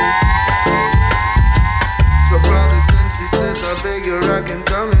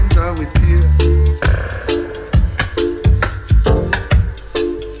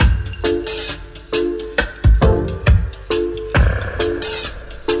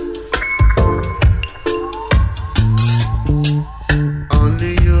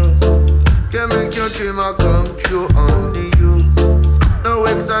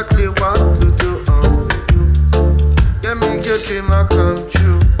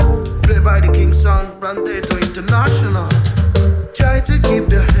Mandato International. Try to keep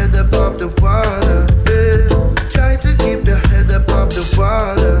your head above the water, yeah. Try to keep your head above the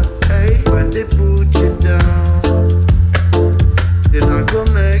water, hey. When they put you down, they're not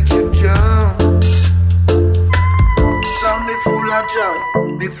gonna make you drown. Now me full of joy,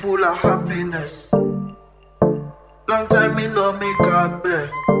 me full of happiness. Long time me know me God bless.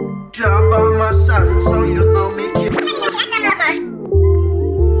 Job on my side, so you know me keep.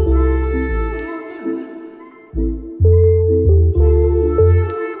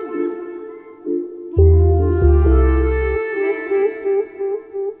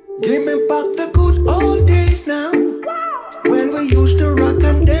 Give me back the good old days now, when we used to rock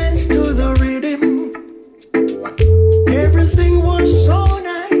and dance to the rhythm. Everything was so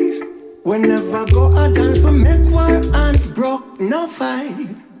nice. We never go a dance for make war and broke no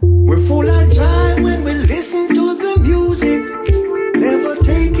fight. We're full of joy when we listen to the music. Never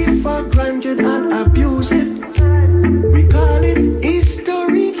take it for granted and abuse it. We call it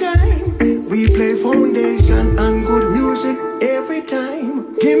history time. We play foundation and good music every time.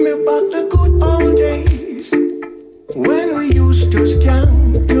 Give me back the good old days, when we used to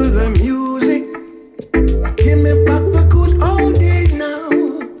scam to the music. Give me back the good old days now.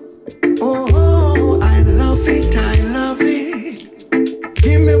 Oh, I love it, I love it.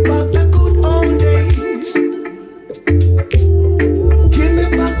 Give me back the good old days. Give me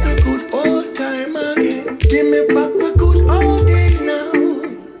back the good old time again. Give me back the good old days now.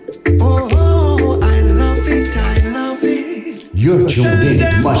 Oh, I love it, I love it. You're tuned in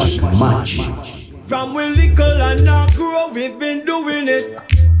to Magic. From we little and not grow, we've been doing it.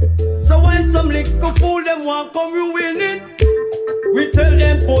 So why some little fool them want come ruin it? We tell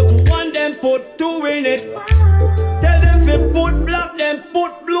them put one, them put two in it. Tell them fi put black, them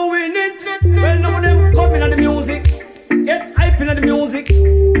put blue in it. Well, now them coming at the music, get hype in the music.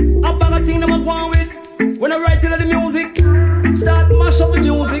 A bag of thing them a go on with. When I write in the music, start mash up the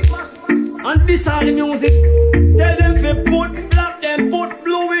music, and this all the music. Tell them fi put black, them put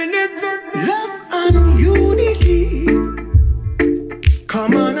blue in it. Love and unity.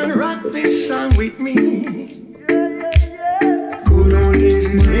 Come on and rock this song with me. Good old days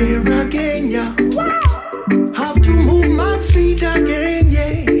is here again, yeah. Have to move my feet again,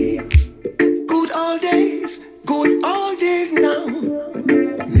 yeah. Good old days now.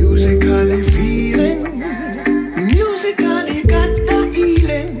 Musically feeling, musically got the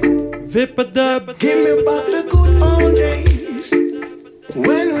healing. Vipadub. Give me back the good old days,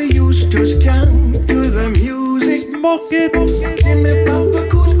 when we used to scam to the music. Smoke it. Give me back the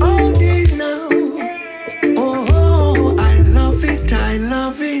good old days now. Oh, I love it, I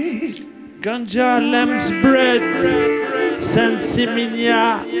love it. Ganja Lamb's bread.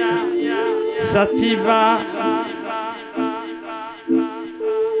 Sensiminia. Sativa.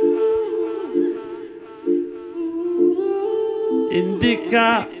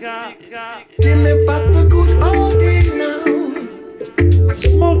 Indica. Give me back the good old days now.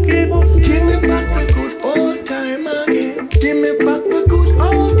 Smoke it. Give me back the good old time again. Give me back the good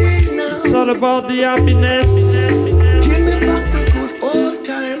old days now. It's all about the happiness. Give me back the good old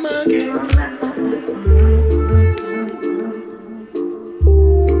time again.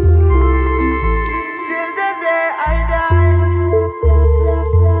 Till the day I die.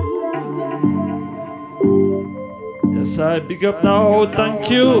 Yes, I big up now. Thank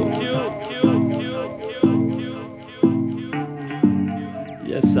you.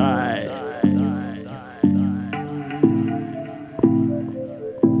 Yes, I.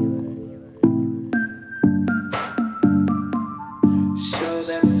 Show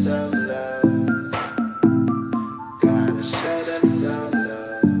them some love. Gotta show them some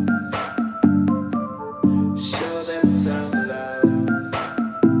love. Show them some love.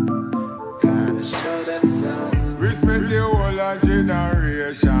 Gotta show them some. Respect the whole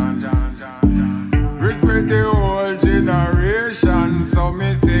generation. Respect the whole generation. So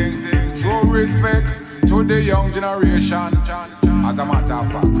me sing, show respect to the young generation. As a matter of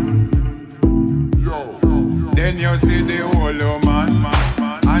fact, yo. Then you see the old man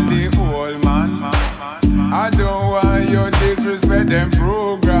and the old man. I don't want you disrespect them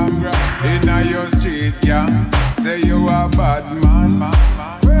program in your street, yeah. Say you a bad man.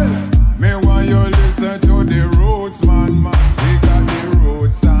 Me want you listen to the roots, man. We got the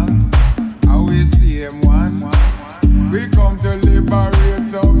roots song. How we see him one. We come to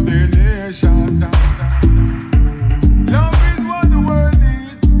liberate up the nation. Love is what the world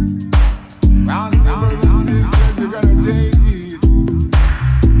needs. Round sisters, you gotta take it.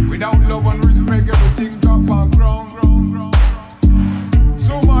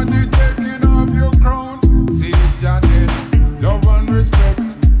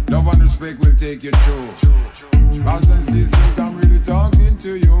 take you through. Brothers and sisters, I'm really talking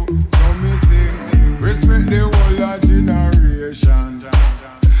to you. So me sing, respect the whole of generation.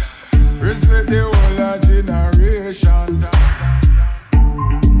 Respect the whole of generation.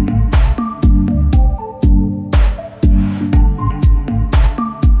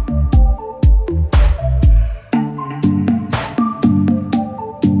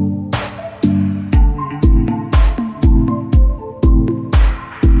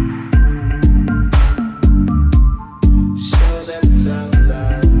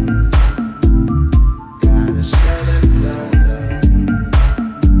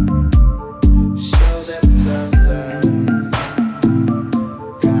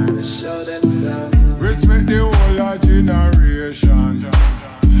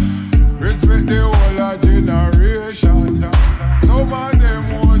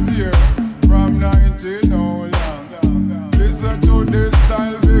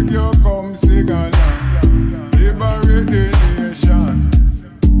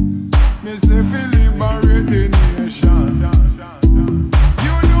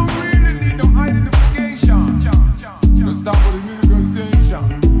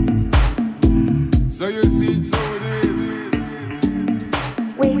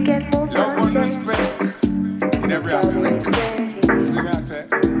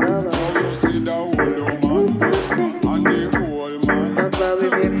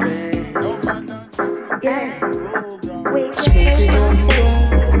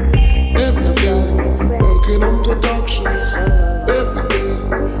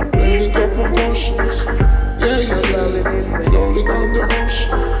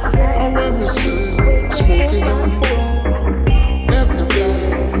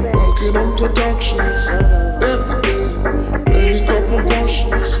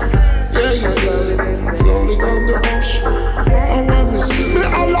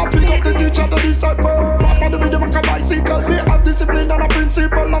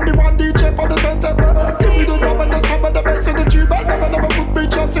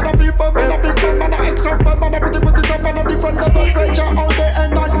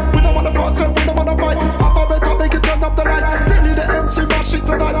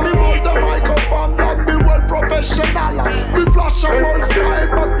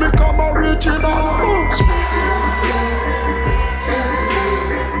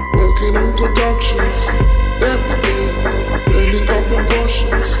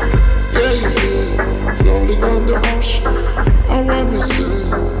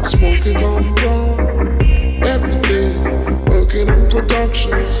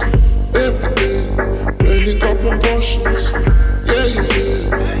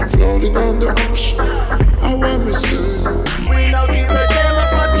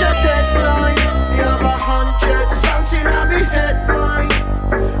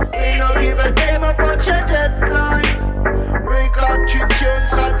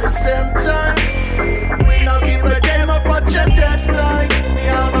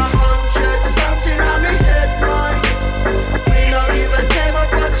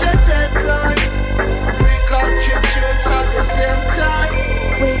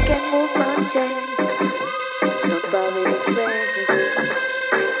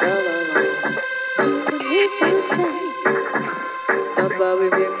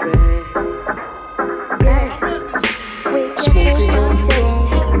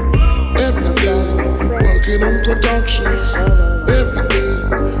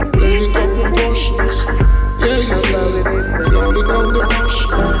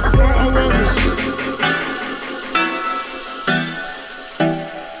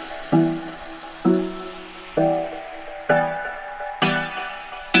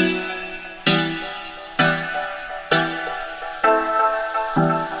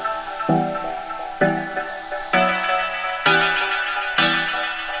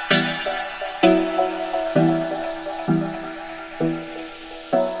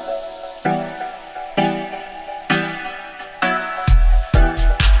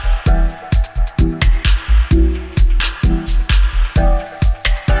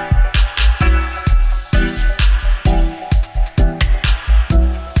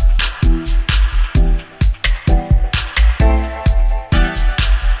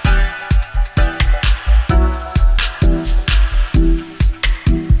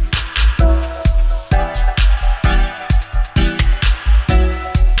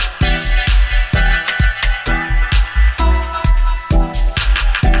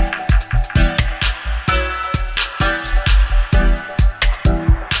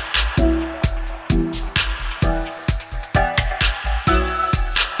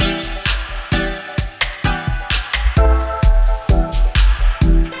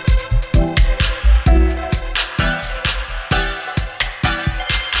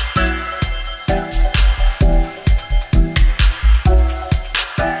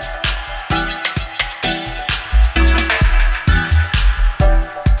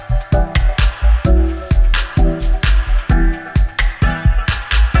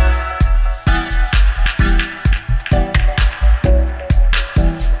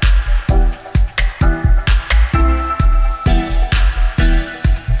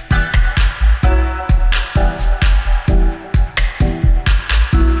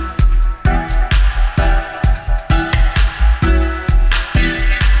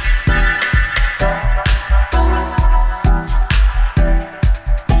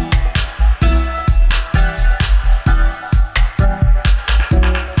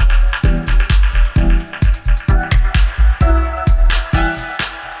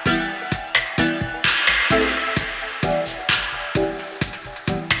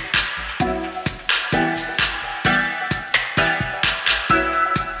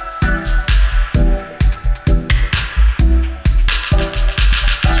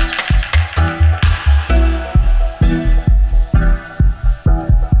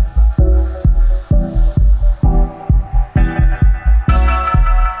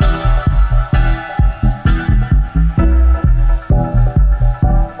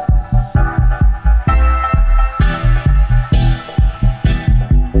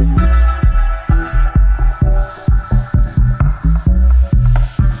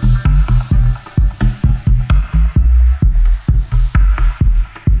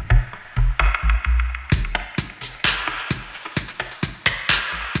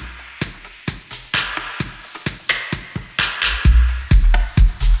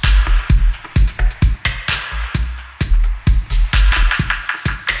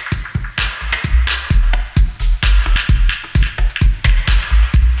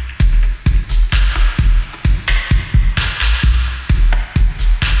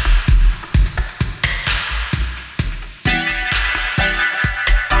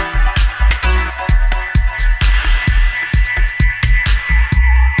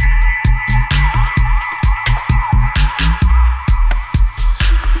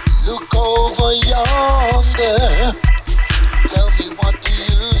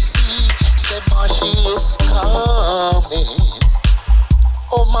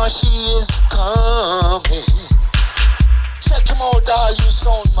 Mashi is coming. Check him out, all you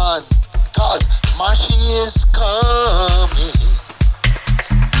sound man, cause Mashi is coming.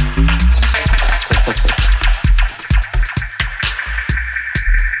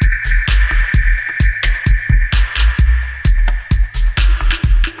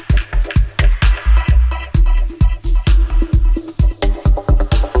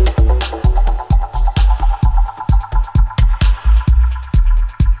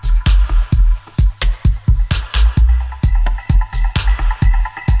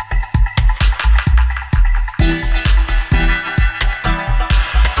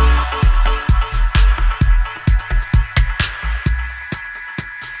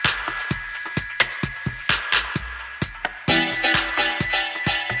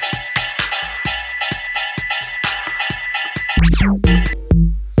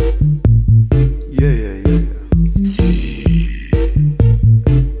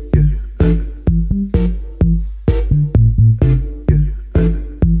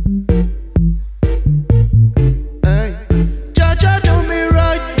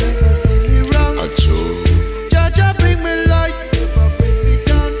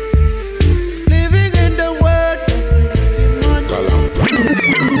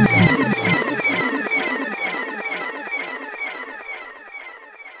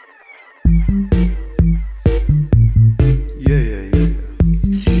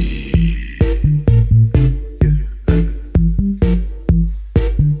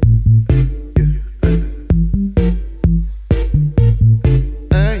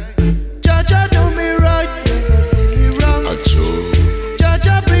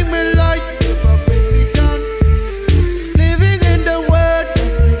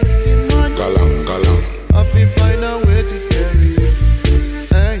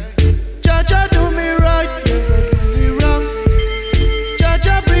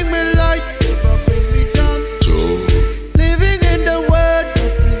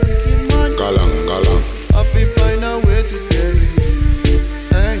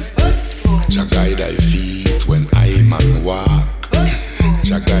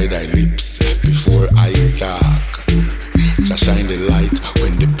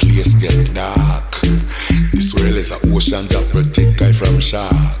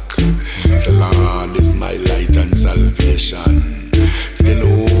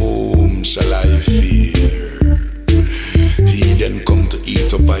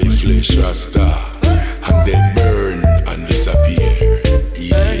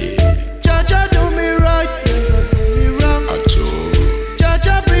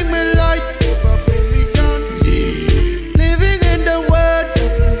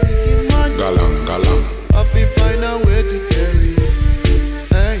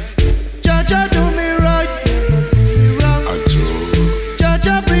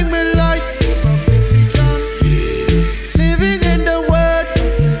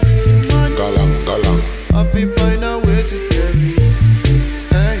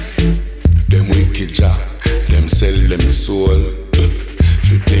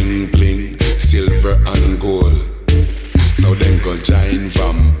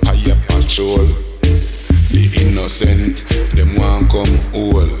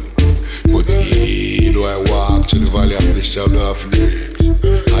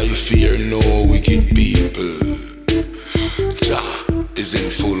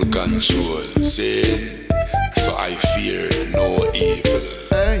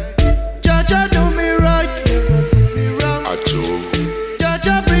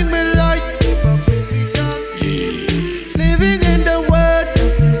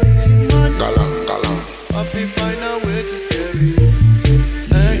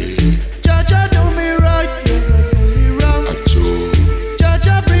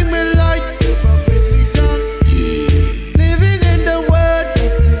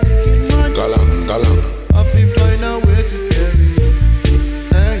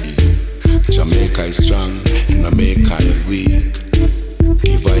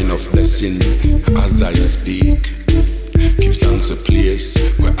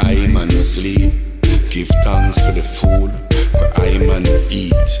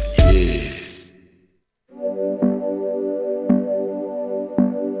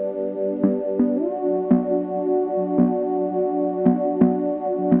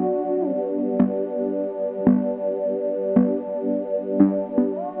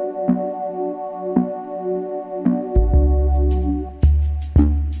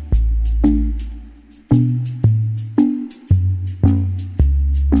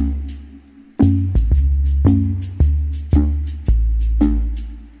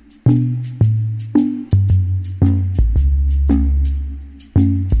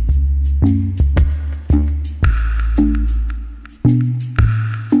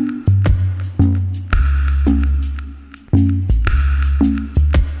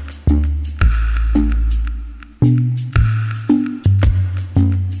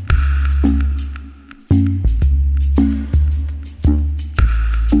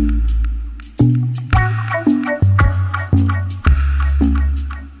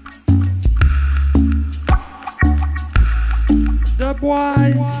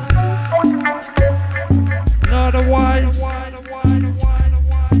 wise. Not a wise.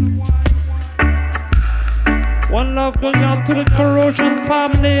 One love going out to the Corrosion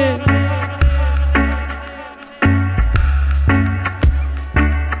family.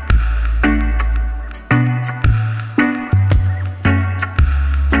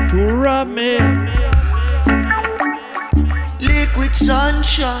 To Rami. Liquid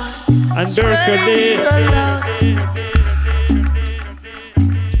sunshine. And Berkeley.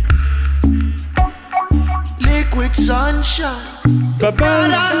 Liquid sunshine.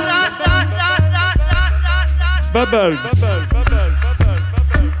 Bubbles. Bubbles.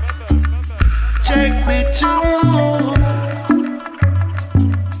 Take me to.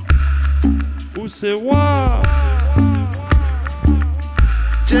 Who say what?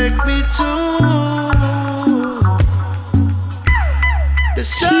 Take me to the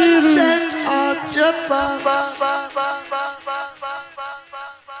sunset of the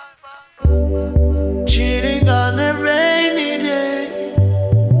cheating on a rainy day.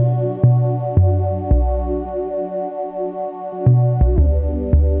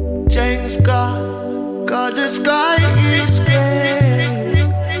 Thanks God, God the sky is gray.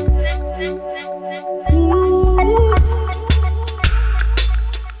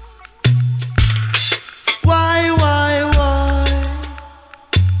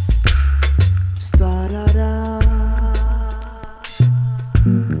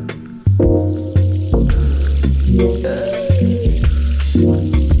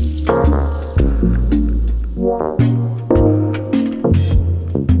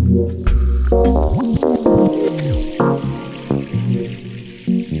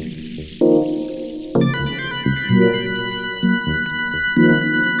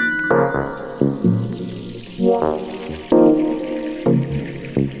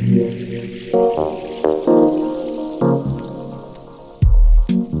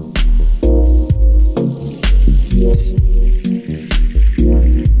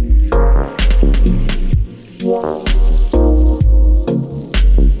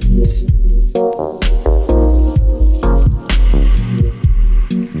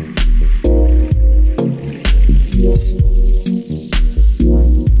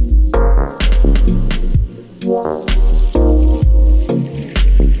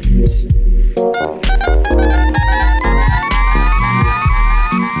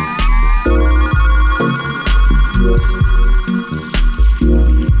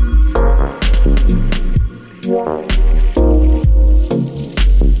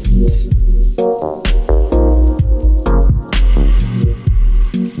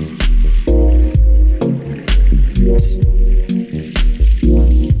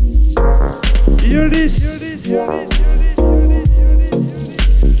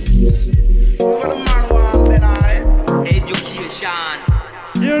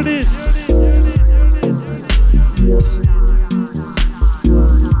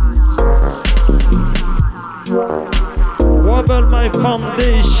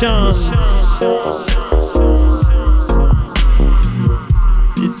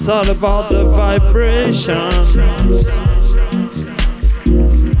 It's all about the vibration.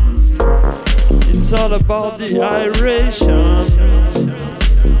 It's all about the iration.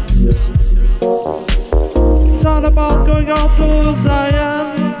 It's all about going out to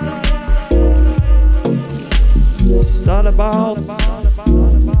Zion. It's all about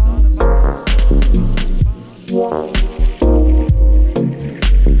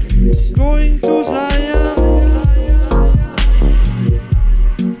going to Zion.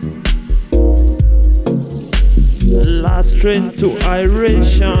 Last train to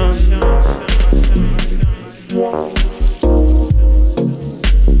iration.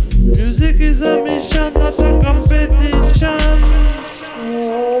 Music is a mission, not a competition.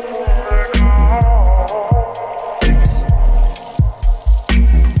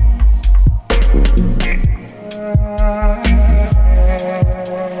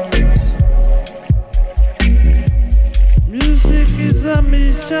 Music is a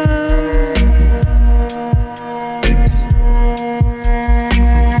mission.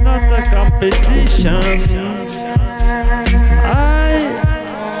 Competition.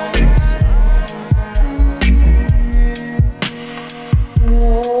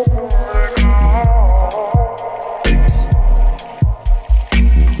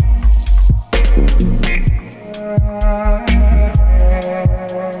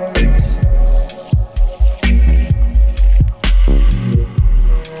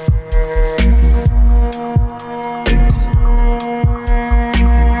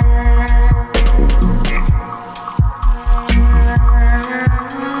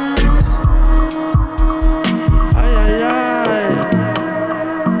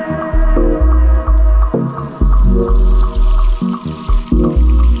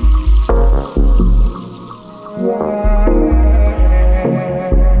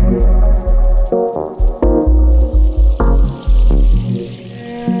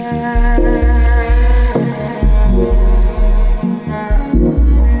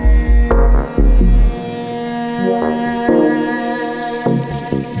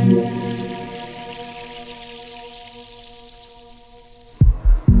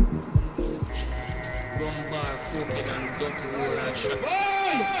 wicked and dirty rule and shot.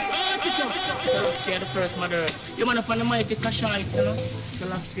 Celestia the first mother. You man up on the mighty Kashites, you know.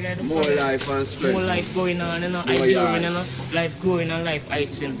 Celestia the more life and strength. More life going on, you know. I do, you know. Life growing and life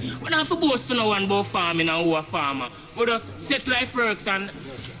heighting. We don't have to boast to no one about farming and who a farmer. We just set life works and...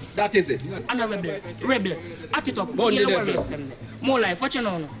 That is it. And a rebel. At it up. Burn You the know devil. them. More life, what you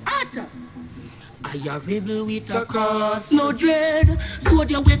know? At I a rebel with a cause, no dread. So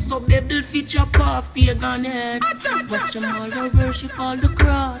the west of devil feature off pagan head. Watch them all the worship all the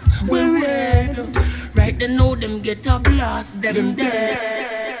cross. We're red. Right they know them get a blast, them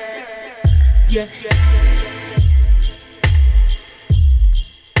dead. Yeah.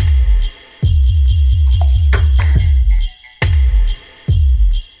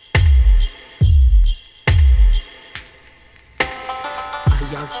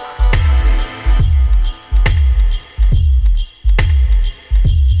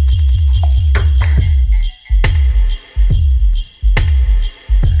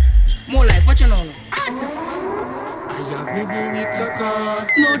 More life, what you know? I a rebel with a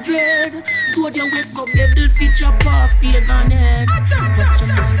cause, no dread. So the west of devil feature off pagan head. Watch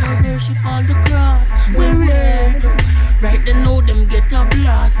them all the worship all the cross. We're red. Right they know them get a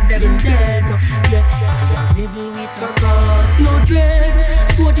blast, them dead. Yeah, I a rebel with a cause, no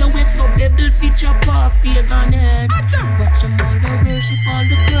dread. So the west of devil feature off pagan head. Watch them all the worship all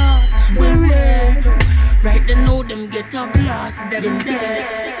the cross. We're red. Right they know them get a blast, them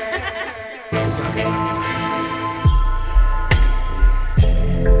dead.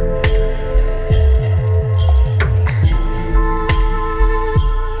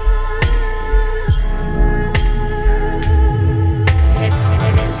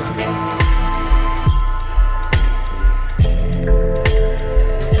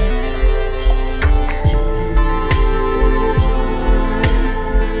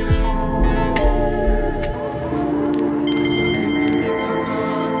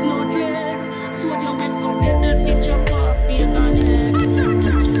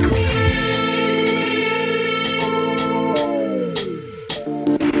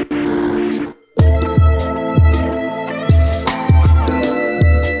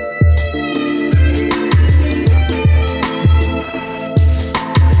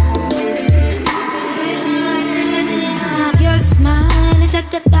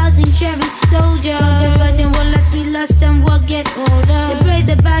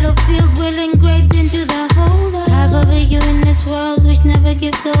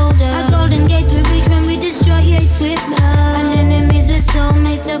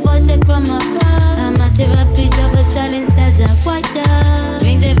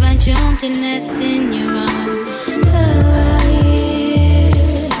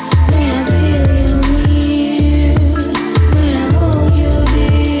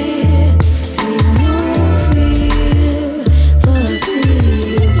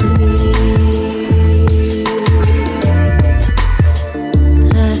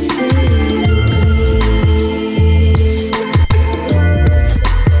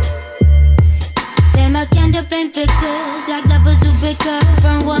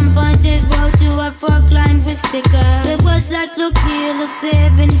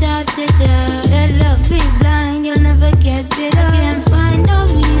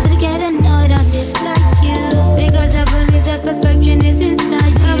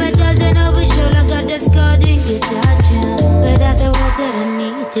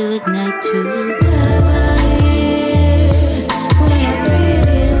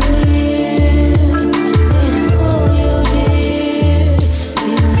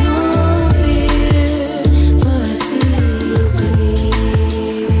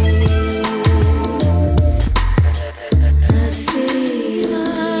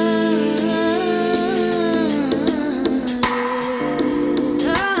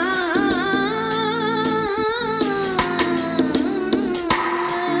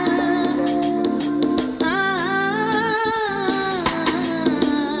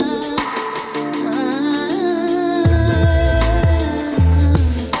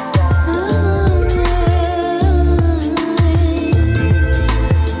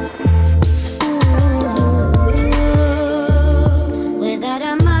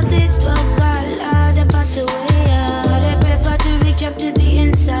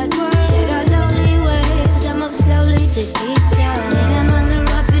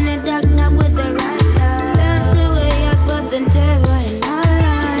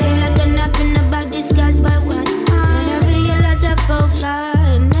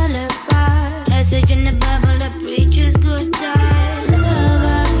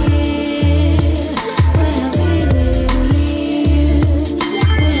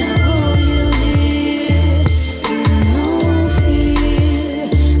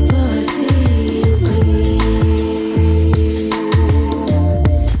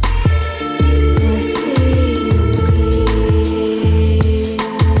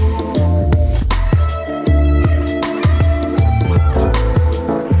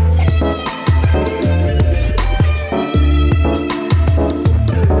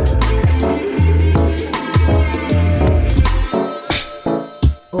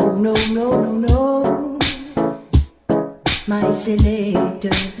 Oh no, no, no, no. My selector,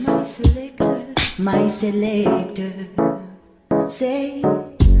 my selector, my selector. Say,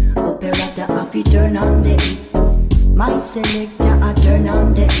 operata have to turn on the hit. My selector I turn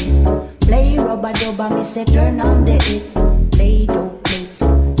on the hit. Play rubber dubber, me say turn on the hit. Play dope plates,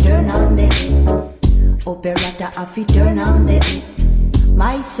 turn on the hit. Operata have to turn on the hit.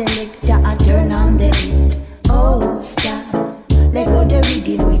 My selector I turn on the hit. Oh stop, let go the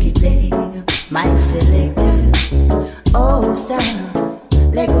rhythm we can play. My selector. Oh stop,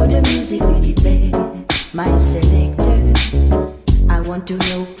 let go the music we can play. My selector. I want to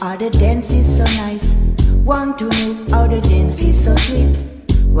know how the dance is so nice. Want to know how the dance is so sweet.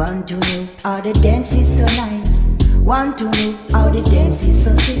 Want to know how the dance is so nice. Want to know how the dance is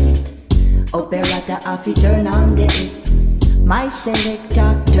so sweet. Operata have to turn on the hit. My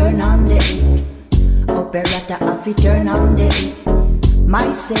selector turn on the hit. Operata have to turn on the hit.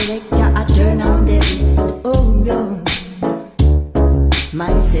 My selector I turn on the hit. Oh no.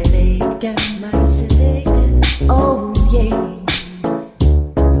 My selector, my selector. Oh yeah.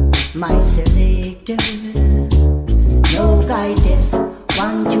 My selector. No guidance.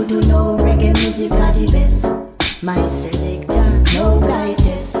 Want you to know reggae music are the best. My selector. No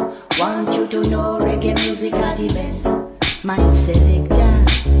guidance. Want you to know reggae music are the best. My selector.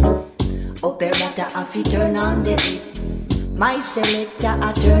 Operata have to turn on the hit. My selector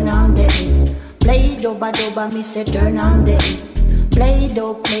I turn on the hit. Play doba doba, me say turn on the hit. Play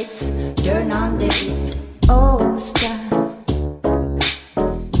dope plates, turn on the hit. Oh stop.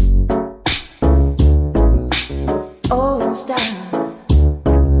 Oh stop.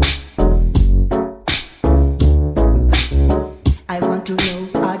 I want to know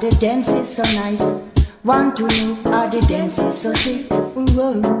how the dance is so nice. Want to know how the dance is so sweet.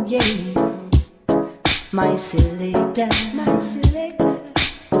 Oh yeah. My selector, my selector.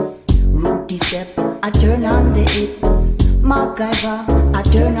 Rooty step, I turn on the hit. MacGyver, I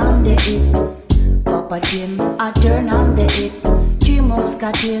turn on the hit. Papa Jim, I turn on the hit. Three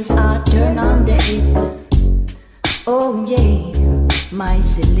Musketeers, I turn on the hit. Oh yeah, my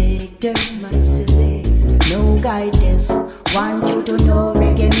selector, my selector. No guidance, want you to know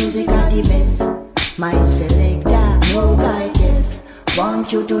reggae music are the best. My selector, no guidance,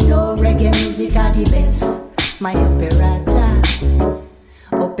 want you to know reggae music are the best. My operata,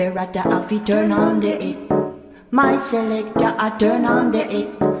 operata have to turn on the hit. My selector I turn on the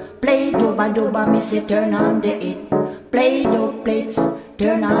hit. Play doba doba, me say turn on the hit. Play dope plates,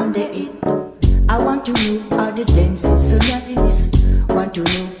 turn on the hit. I want to know how the dance is so nice. Want to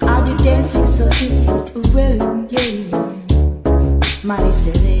know how the dance is so sweet. Well, yeah. My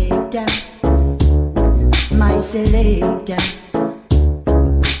selector, my selector,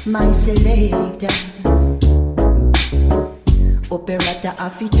 my selector. Operata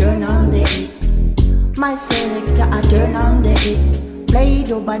have to turn on the hit. My selector I turn on the hit. Play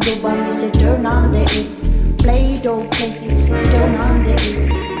doba doba, me say turn on the hit. Play dope plates, turn on the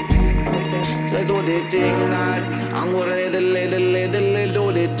hit. Say do the thing, lad. I'm gonna let it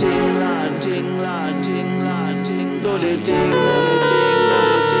do the thing, lad. Ting, lad, ting, lad, ting. Do the thing, lad.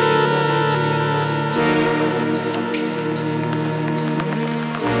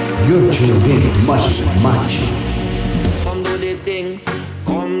 You're tuned in to Magic Magic. Come do the thing.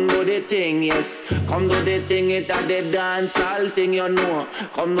 Come do the thing, yes. Come do the thing, it at the dance, all thing you know.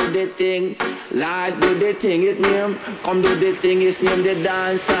 Come do the thing, Lord do the thing, it name. Come do the thing, it's name the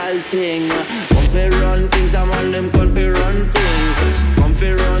dance, all thing. Come fi run things, I'm on them, come fi run things. Come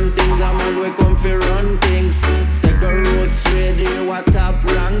fi run things, I'm on we come fi run things. Second road straight, you a top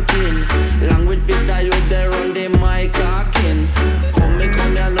ranking. Long with Peter, you there on the mic talking. Come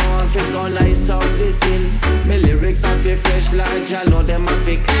here now, I fi gon' nice out the scene. Me lyrics are fi fresh like I know them a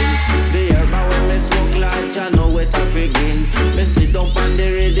fi clean. The herb when me smoke like I know it a fi green. Me sit down on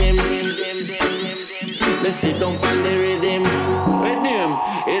the rhythm. Me sit down on the rhythm. With him,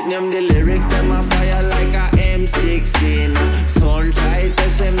 it name the lyrics them a fire like a M16. Sound tight, they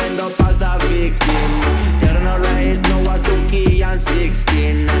say me up as a victim. They're not right now a 2 and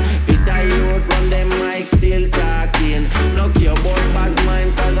 16. Peter youth run them mic still talking. No care about bad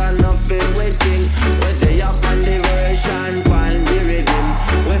mind cause I nothing waiting. When they up on the version, pan the rhythm.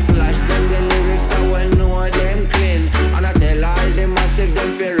 We flash them the lyrics cause we know them clean. And I tell all the massive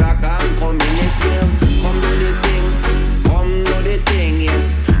them fi rock and communicate. Come do the thing, come do the thing,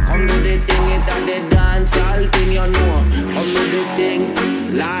 yes. Come do the thing, it at the dance, all thing you know. Come do the thing,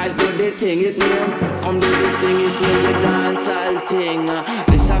 Lord do the thing, it name. Come do the thing, it's name the dance, all thing.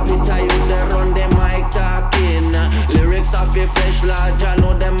 This a Peter you they run the mic talking. Lyrics are fi fresh, Lord, I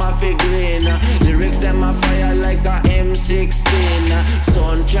know them a fi green. Lyrics them a fire like a M16.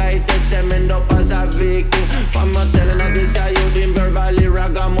 Sound try to send me up as a victim. From not telling her this, I you been verbally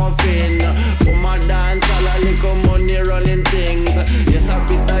ragamuffin. For my dance, all a little money running things. Yes, I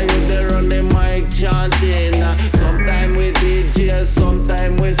beat you there on the mic chanting. Sometime we DJ,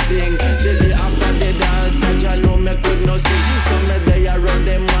 sometime we sing. The day after the dance, such a know me could no sing. Some day I run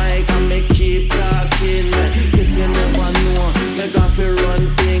the mic and me keep talking. Guess you never know, me got to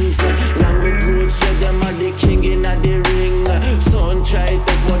run things. Language roots, yeah, them are the king in the ring. Son try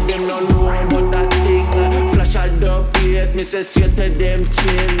test, but them don't know about that thing. Flash a dub plate, me say straight to them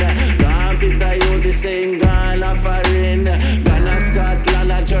chin. Gone Peter, you the same Ghana foreign. Ghana,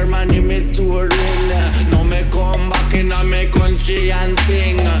 Scotland, and Germany, me touring. Now me come back in my country and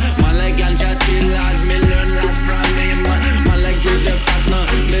thing. Man like Ganja chill out, me learn a lot from him. Man like Joseph Patna,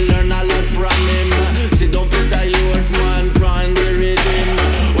 me learn a lot from him. See don't Peter, youth man, brand the rhythm.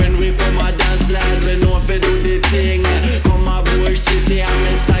 When we come a dance like we know if we do the thing. Come a Bush City and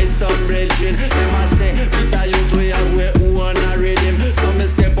me sight some brethren. Them a say, Peter youth we have we own a rhythm. So me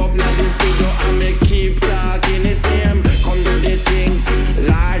step up now the studio and me keep talking it him. Come do the thing,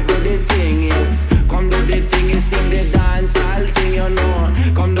 Lord do the thing, yes. Come do the thing, it's him the dance all thing you know.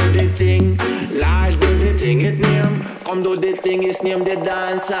 Come do the thing, Lord do the thing it name. Come do the thing, it's name the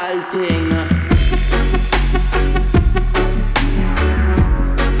dance all thing.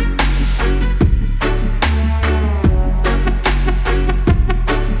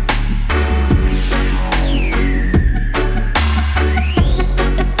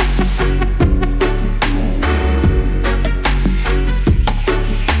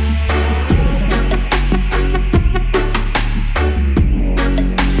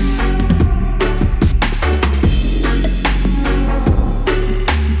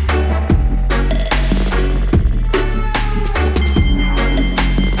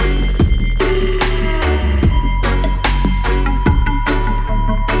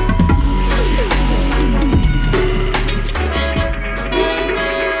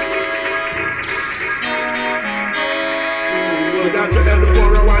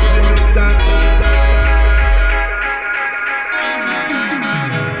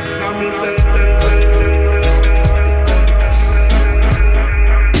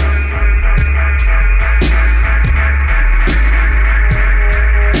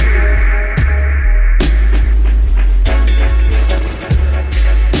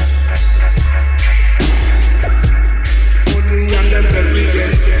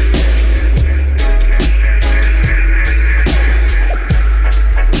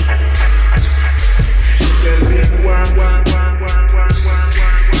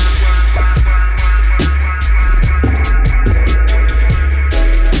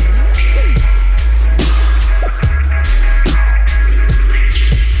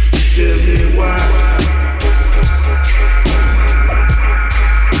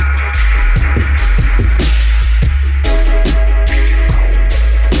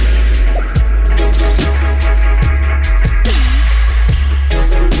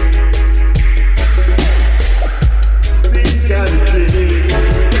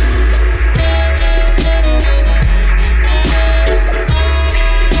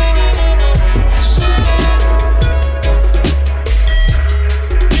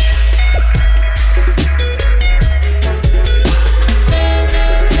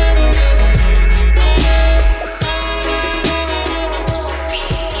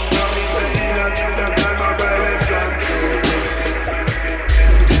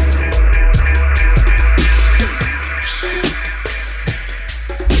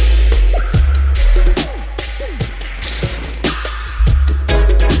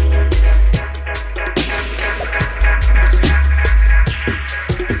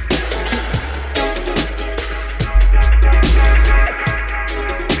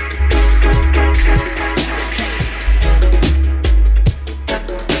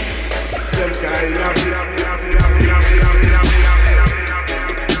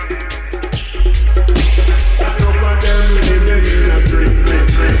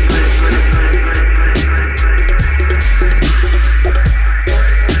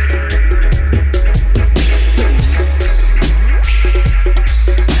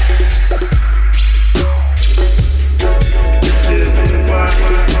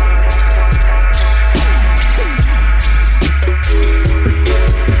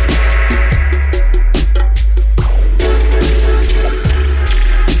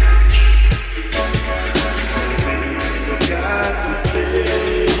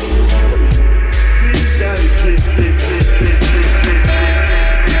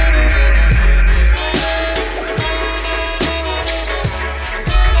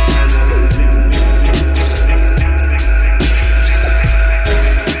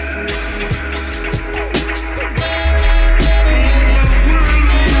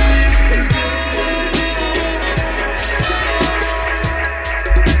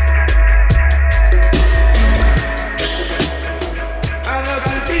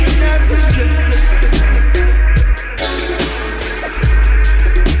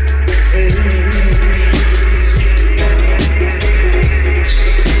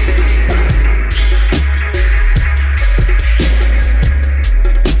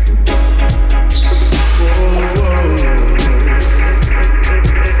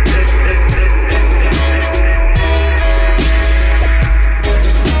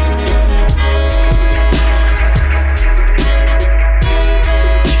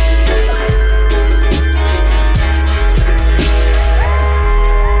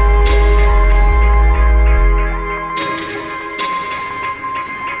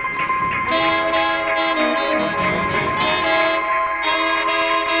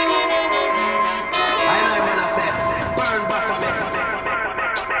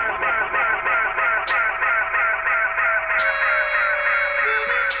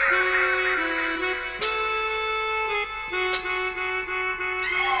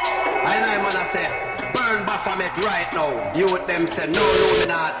 say, burn Baphomet right now. You with them say, no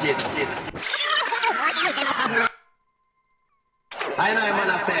Illuminati. I know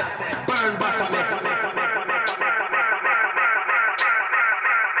man I say, burn Baphomet.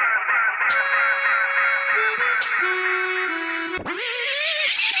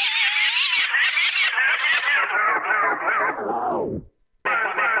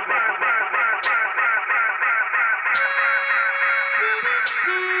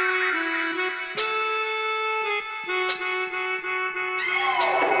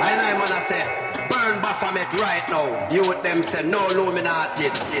 Baphomet right now. You with them say no Illuminati.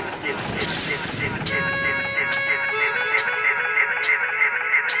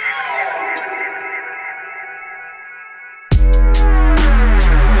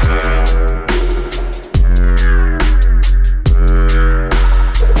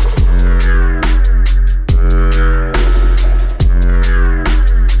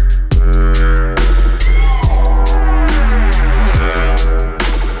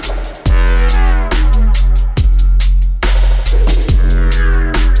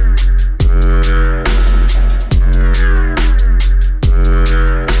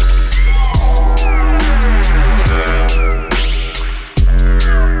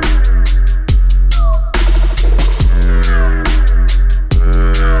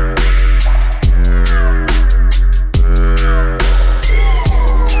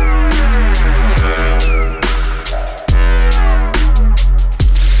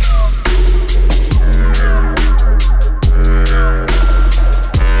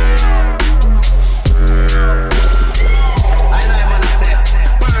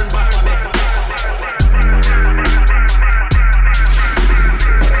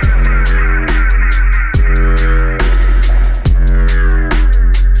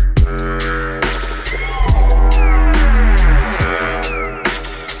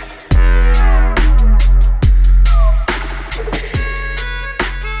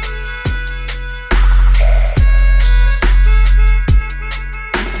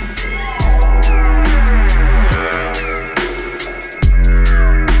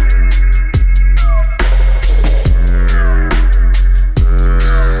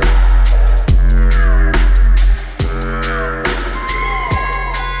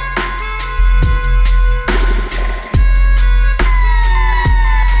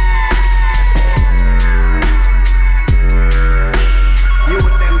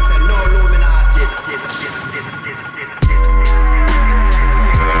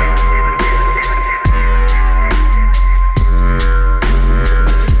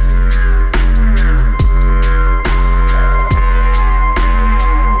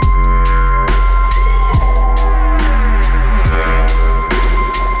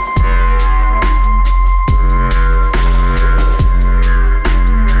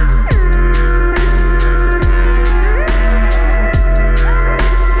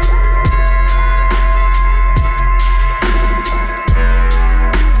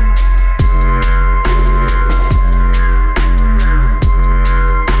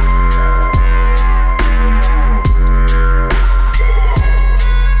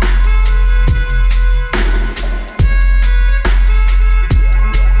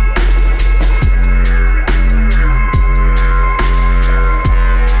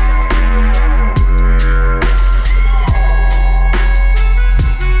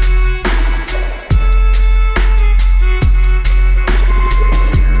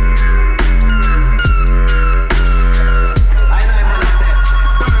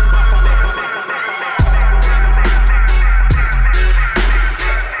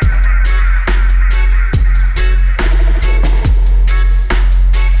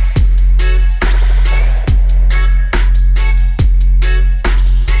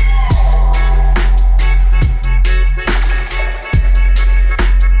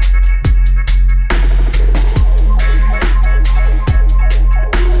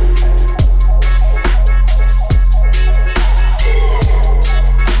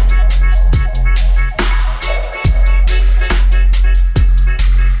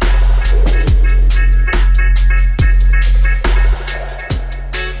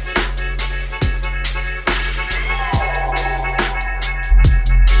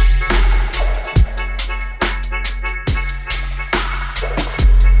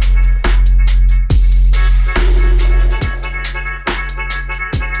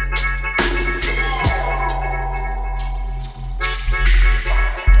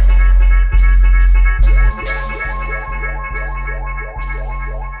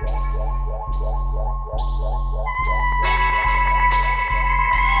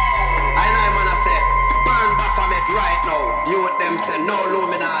 You with them say no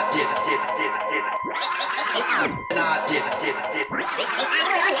Illuminati.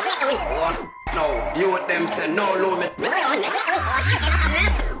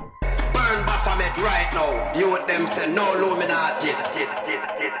 You with them say no Illuminati.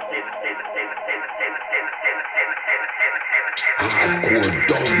 Hardcore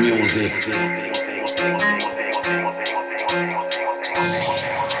dub music.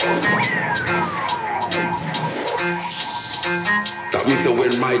 That means that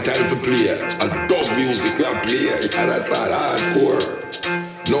when my time to play, a dub music we play, yeah, that's not hardcore.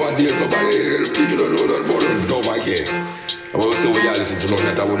 Nowadays somebody, people don't know that more than dub again. I want to say what you listen to now,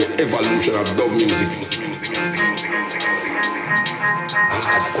 that about the evolution of dub music.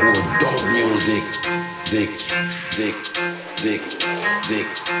 Hardcore dub music. Zick, zick, zick, zick,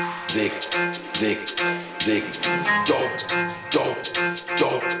 zick, zick, zick, dub, dub,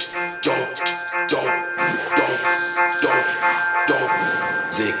 dub, dub, dub, dub, dub, dub,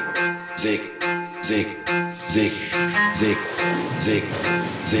 zick, zick, zick, zick, zick, zick,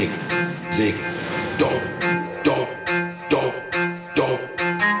 zick, zick, dub, dub, dub, dub,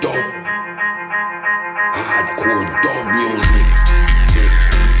 dub, hardcore dub music.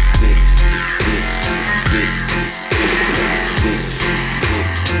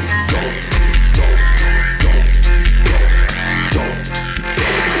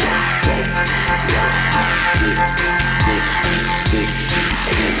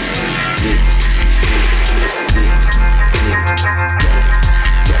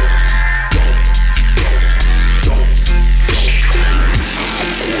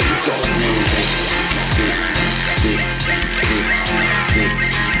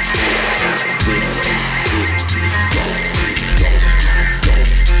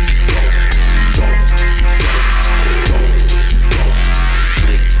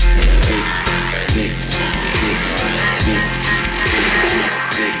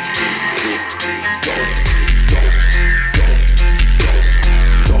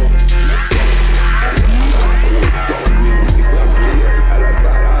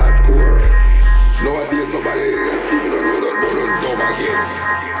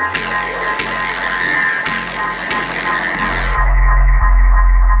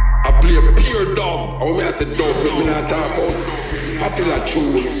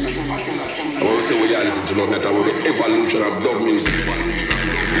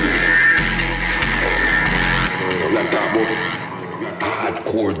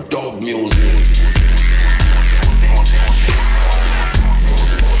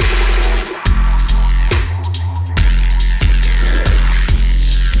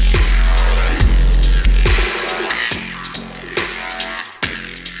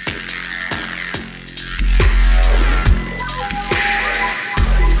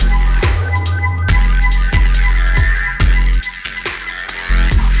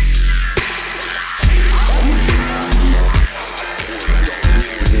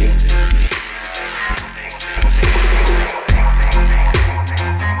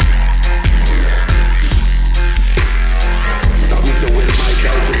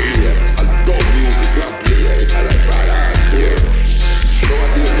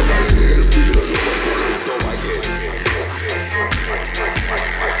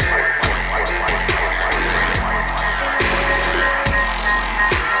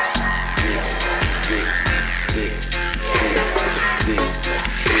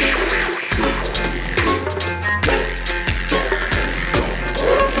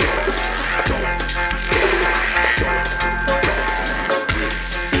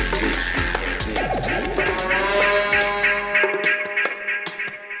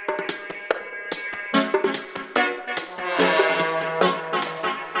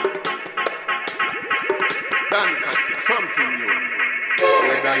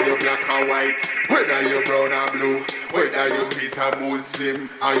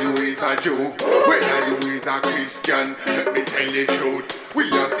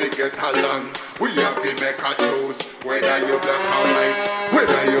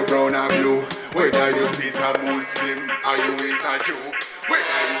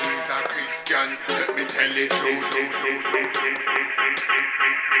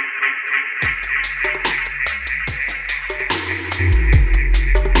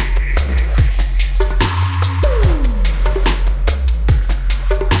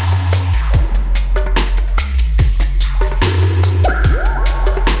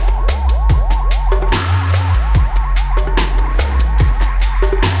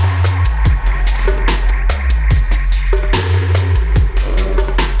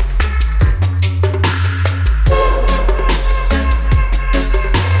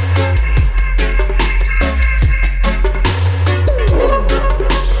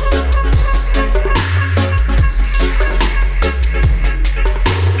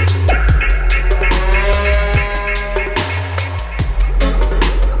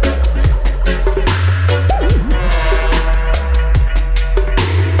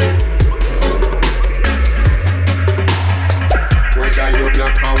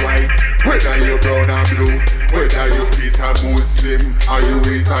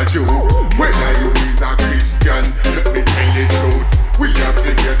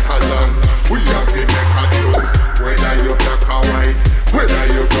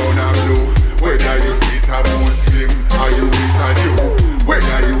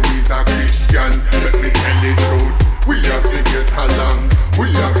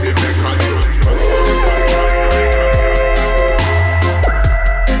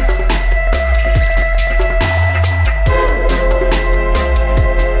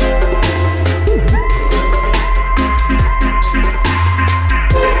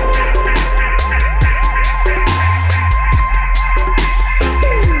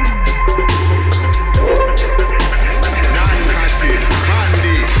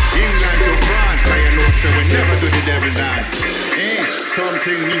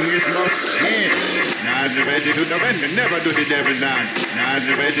 it must end. Now you ready to the bend, we never do the devil dance. Now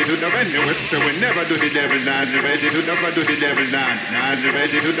you ready to the bend, we say we never do the devil dance. You ready to never do the devil dance. Now you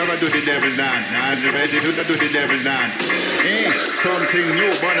ready to never do the devil dance. Now you ready to do the devil dance. Something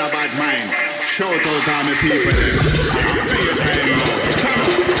new but a bad mind. Shout out to my people them. Feel your time now. Come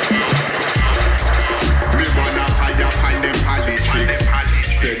on. Me wanna fire upon them politics.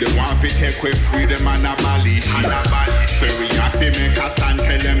 Say they want to take away freedom and abolish it. So we have to make a stand,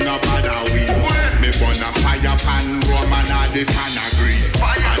 tell them no bother we. Me wanna fire upon Rome and all the fan agree.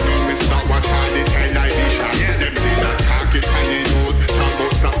 I know me stop watch all the television. Them did a talk it on the news. Talk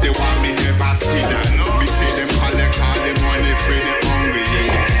about stuff they want me never see that. Me see them collect all the money for the hungry.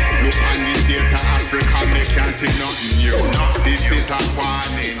 Look on the state of Africa, me can't see nothing new. This is a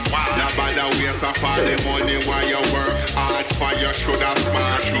warning. No bother waste of all the money while you work hard for you shoulda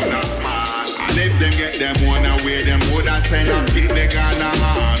smart. And if them get them one away, them woulda send a big Ghana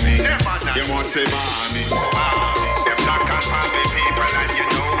army. You must save army. Them not confirming people and you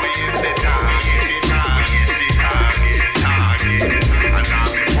know we is the target. And now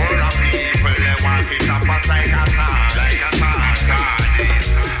me full of people, they want it up as like a target.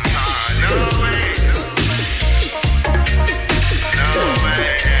 No way. No way.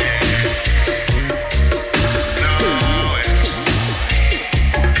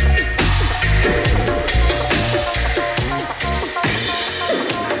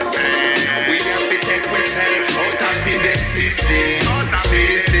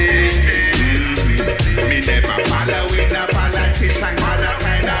 Me never follow with a politician, but a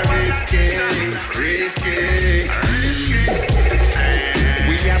kind of risky.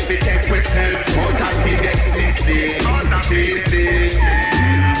 We have to take ourselves out of the existing.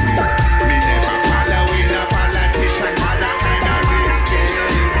 Me never follow with a politician, but a kind of risky.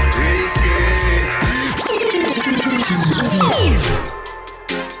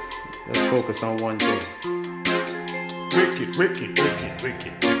 Let's focus on one thing. Wicked.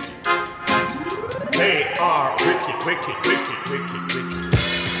 They are wicked.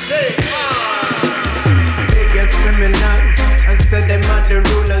 They are the biggest criminals. I said them are the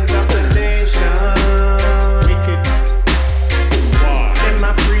rulers of the nation. Wicked. Wow. Them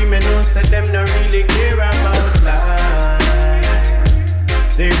are criminals, said them not really care about life.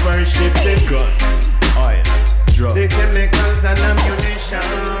 They worship the guns, oil, drugs, the chemicals and ammunition.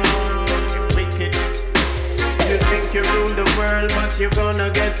 Wicked. You think you rule the world, but you're gonna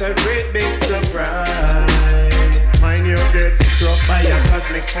get a great big surprise. Mind you get struck by a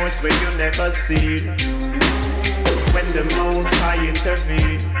cosmic force where you never see. When the Most High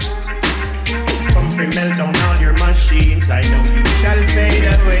intervene, come free melt down all your machines. I know you shall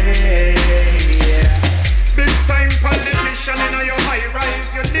fade away. Big time politician in your high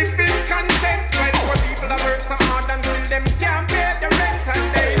rise. You live in content. Right for people that work so hard and still them can't pay the rent and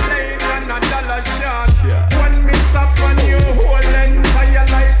they late and a dollar short. One miss up on your whole entire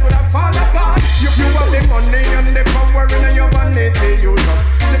life would have fall apart. You have the money and the power in your vanity. You just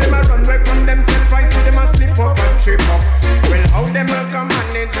see them a run away from themselves. I see them a slip up and trip up. Well, how them will come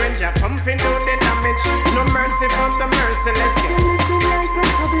manage when you pumping through the damage? No mercy for the merciless.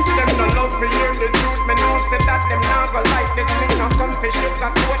 Them no love for you, the truth. Me know say that them not go like this thing. No come for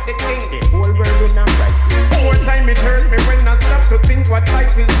sugar coat the thing. The whole world in a crisis. More time it hurt me when I stop to think what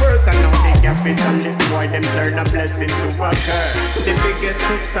life is worth. And now the capitalists, why them turn a blessing to a curse. The biggest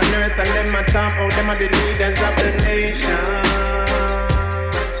crooks on earth and them a top out. Them are the leaders of the nation.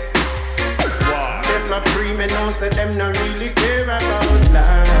 Wow. Them a criminals, so them not really care about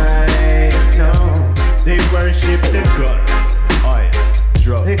life. No, they worship the guns, oil,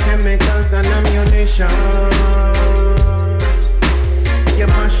 drugs, the chemicals and ammunition. You're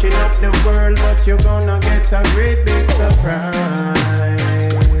mashing up the world, but you're gonna get a great big surprise.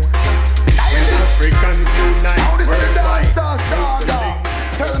 When Africans unite, now this is the dancer saga.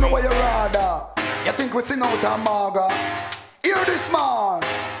 Tell me where you're rather. You think we sing out a maga? Hear this man.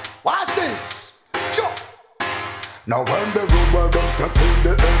 Watch this. Jump. Now when the road where them step in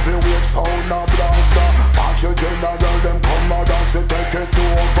the heavyweight sound a blaster. Watch your general them come out and say take it to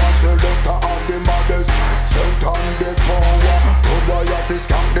over. Selector of the maddest. Strength and the power. Good boy of his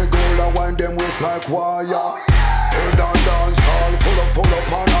camp the girl and wind them waist like wire. Head and dance all full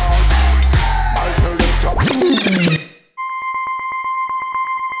up and out. My selector.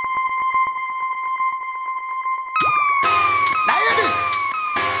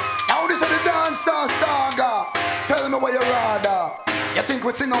 Saga. Tell me where you're rather. You think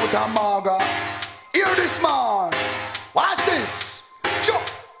we sing out a maga? Hear this man. Watch this. Jump.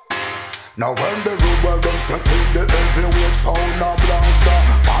 Now when the road where them step in the heavyweight sound a blaster.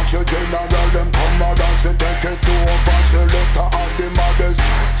 Watch your general, them come out and say take it over. Selector of the maddest,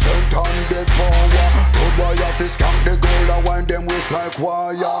 sent on the power. Good boy of his camp, the girl that wind them with like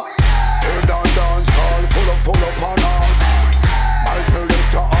wire. Head down dance hall, full up on all. My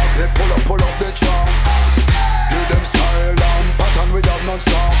selector of it, pull up the chart. Give them style and pattern without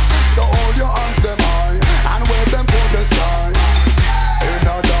non-stop. So hold your hands them high and wave them to the sky. In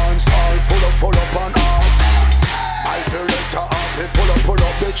a dance hall, full up on all. My selector of it, pull up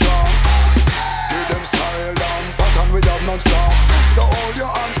the chart. Give them style and pattern without non-stop. So hold your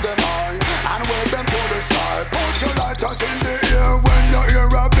hands them high and wave them to the sky. Put your lighters in the air when you hear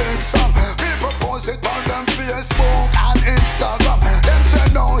a big song. People post it on them Facebook and Instagram. Them say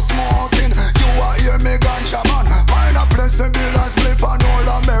no smoking, you are hear me ganja man. Find a place to build and split on all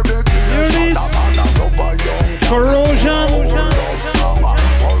of meditation. Corrosion.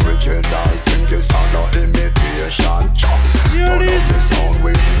 Original thing is no imitation. Hear this sound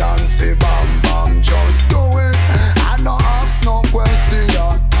with Nancy Bam Bam. Just do it and no ask no question.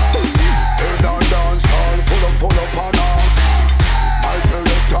 In a dance hall, full up on all. My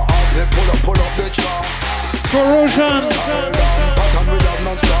selector of it, pull up the chart. Corrosion. Pattern we have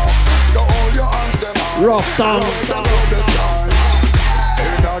non-stop. So hold your hands them up. Rough down.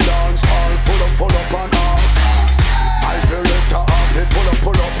 In a dance hall, full up on all. My selector of it,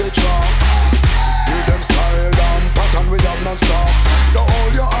 pull up the chart. Give them style and pattern we have non-stop. So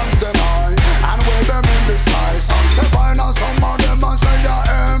hold your hands them high and wave them in the sky. Some say fine and some of them and say you're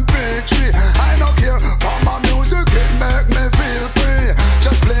MP3. I don't care for my music, it make me feel free.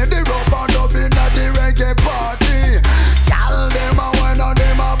 Just play the rubber dub in at the reggae party. Y'all them a wine and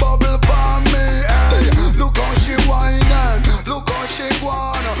them a bubble for me. Hey, look how she whining, look how she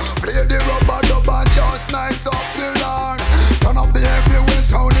wanna. Play the rubber dub and just nice up the lawn. Turn up the everywhere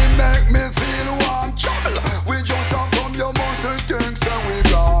sound, it make me feel warm. Trouble, we just don't come your muscle things and we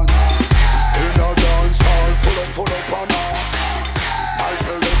gone. In a dance hall, full up on all. My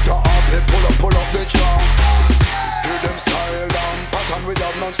selector of it, pull up the chart. Give them style and pattern we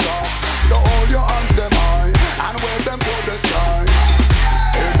have non-stop. So hold your hands them high and wave them to the sky.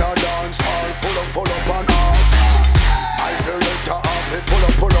 In a dance hall, full up on all. My selector of it,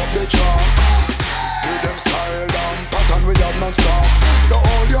 pull up the chart. Give them style and pattern we have non-stop. So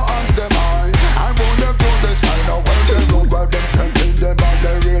hold your hands them high and wave them to the sky. Now when they look where them stepping, them are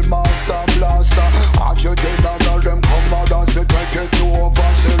the real master blaster. Watch your general, them come out and say take it over.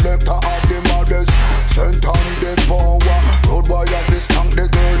 Selector of the maddest, sent on the power. Road boy of his tank, the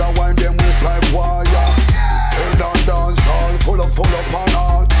girl that wind them with like wire. In a dance hall, full up on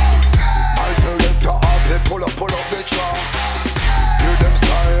all. My selector of it, pull up the chart. Give them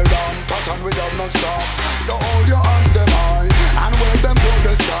style and pattern we have non-stop. So hold your hands them high and wave them to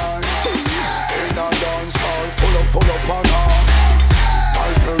the sky. In a dance hall, full up on all. My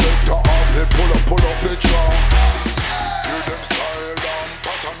selector of it, pull up the chart. Give them style and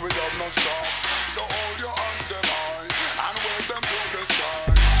pattern we have non-stop. So hold your hands them high and wave them to the sky.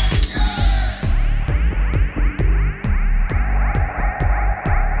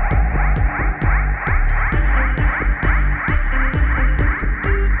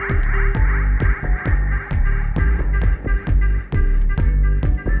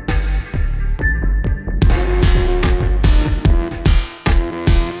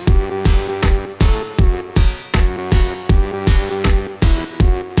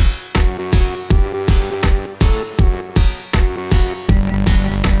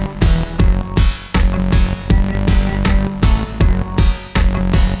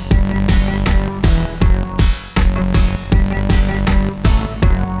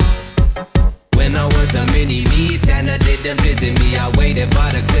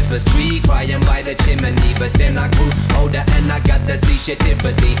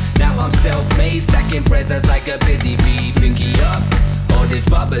 Now I'm self-made, stacking presents like a busy bee. Pinky up, all this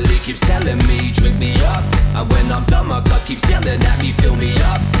bubbly keeps telling me drink me up. And when I'm done, my cup keeps yelling at me, fill me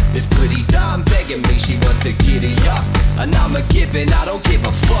up. This pretty dime begging me, she wants to giddy up. And I'm a giving, I don't give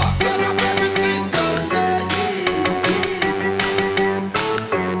a fuck. Turn up every single day.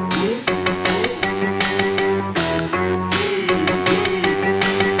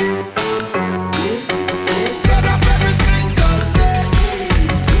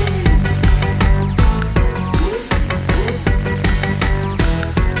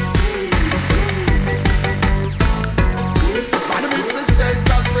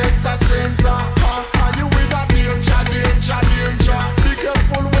 Center, are you with a danger? Be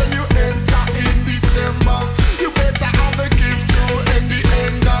careful when you enter in.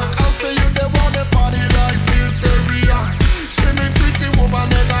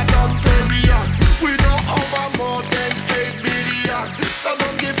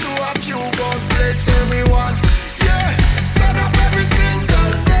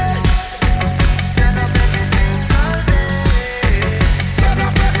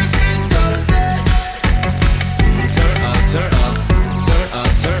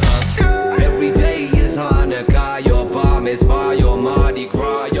 Mardi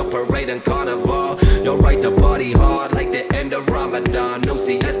Gras, your parade and carnival. You'll write the body hard like the end of Ramadan. No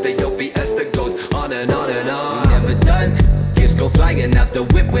siesta, your fiesta goes on and on and on. Never done, gifts go flying out the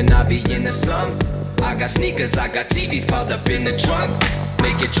whip when I be in the slum. I got sneakers, I got TVs piled up in the trunk.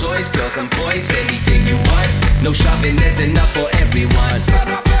 Make your choice, girls and boys, anything you want. No shopping, there's enough for everyone. Turn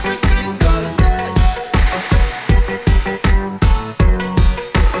up every single day.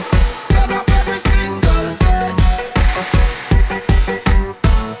 Turn up every single day.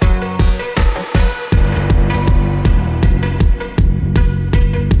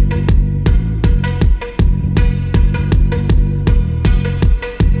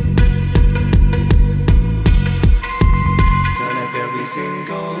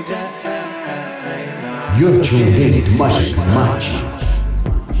 You're tuned in to Magic Match.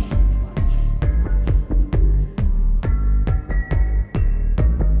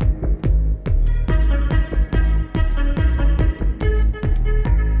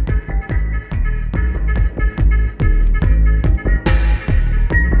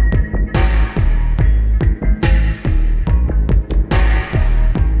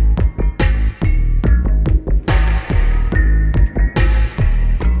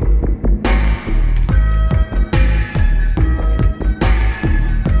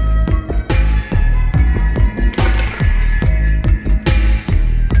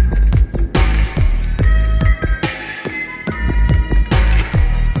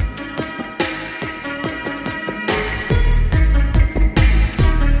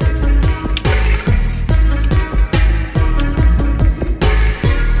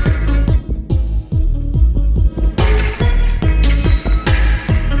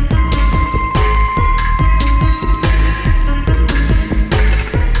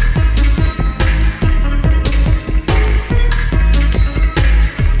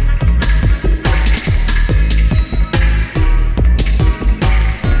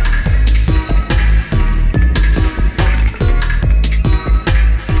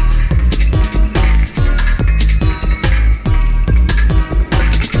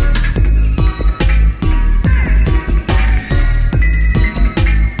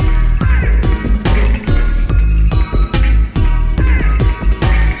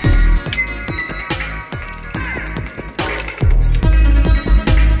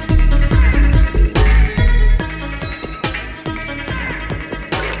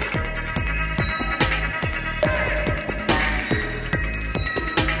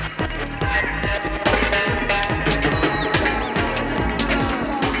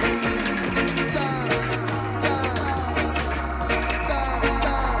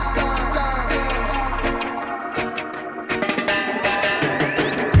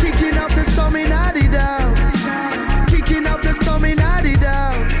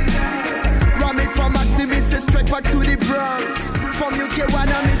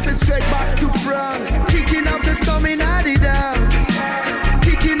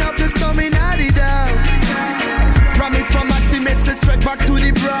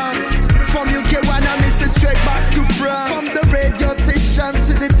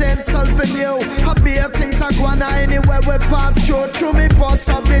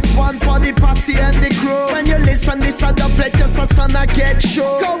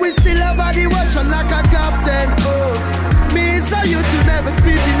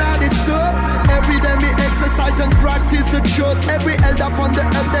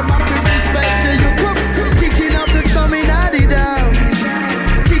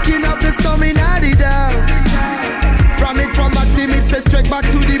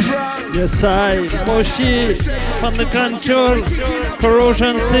 Moshi from the control,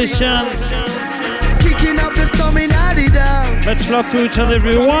 corrosion session. Kicking up the stormy natty down. Much love to each and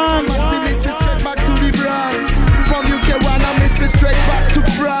everyone. Straight back to the Bronx. From UK one, I miss it straight back to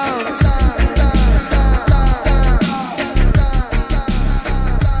France.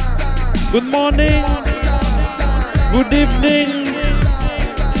 Good morning, good evening,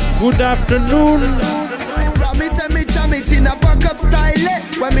 good afternoon. In a backup style,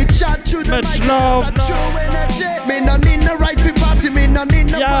 when me chat through the much love. Me no need no right for party, me no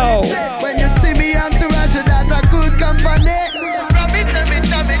need no policy. When you see me entourage, that's a good company. From it in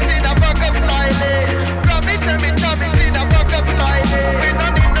a backup style. From it in a backup style. We no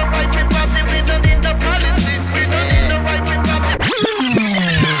need no right for party, we no need no policy. We no need no right for party.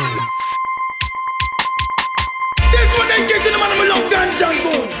 This one they get to the man who love ganja and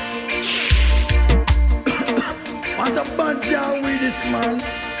gold. What a bunch of with this man.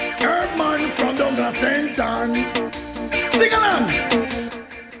 Herb man from Donga Sentan. Sing along.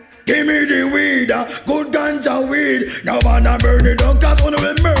 Give me the weed, good ganja weed. Now wanna burn it down, cause one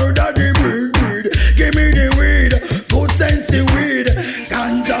will murder the weed. Give me the weed, good sensey weed.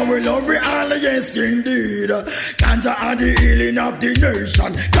 will love it all, yes indeed. Ganja and the healing of the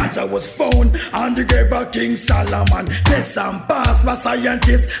nation. Ganja was found on the grave of King Solomon. Test and pass by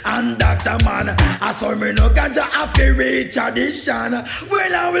scientists and Dr. Man. I saw me no ganja after reach addition.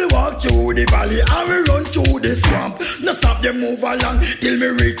 Well, I will walk through the valley, I will run through the swamp. No stop them move along till me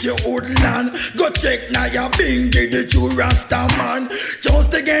reach your woodland. Go check now your bingy, the true Rasta man.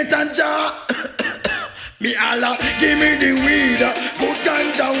 Just to get a jar. Me Allah, give me the weed, good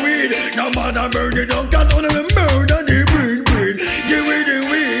ganja weed. No matter murder, don't cause only me murder the breed. Give me the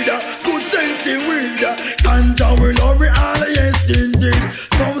weed, good sensey weed. Ganja will love it all, yes indeed.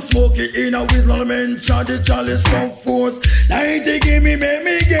 Some smoke it in a whistle, mention the chalice from force. 90 give me, make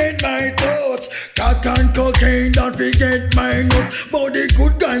me get my touch. Cock and cocaine, don't forget my nose. But the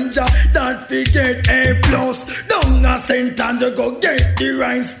good ganja, don't forget A+. Don't a cent and go get the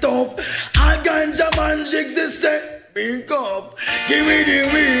right stuff. A ganja man jigs the set, big up. Give me the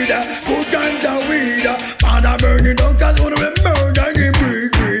weed, good ganja weed. Father burning down cause one of them murder the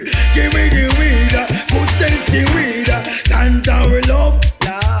breed. Give me the weed, good sensey weed. Ganja we love.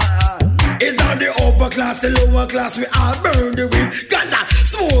 It's not the upper class, the lower class, we all burn the weed. Ganja,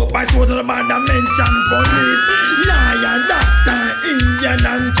 smoke by smoke to the band that mention police. Lion, doctor, Indian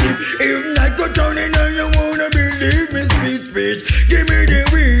and cheap. If not go down in and you wanna believe me, speech. Give me the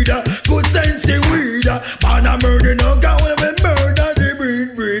weed, good sensey weed. Man a murder, no God wanna be murder the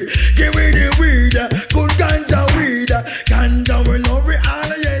breed. Give me the weed, good ganja weed. Ganja will love it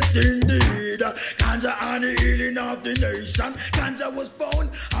all, yes indeed. Ganja and the healing of the nation. Ganja was found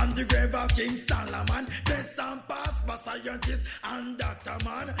on the grave of King Solomon. Test and pass by scientists and Dr.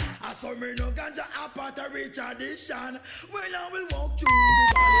 Man. I saw me no ganja apart a rich addition. Well, I will walk through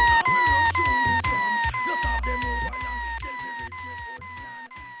the valley.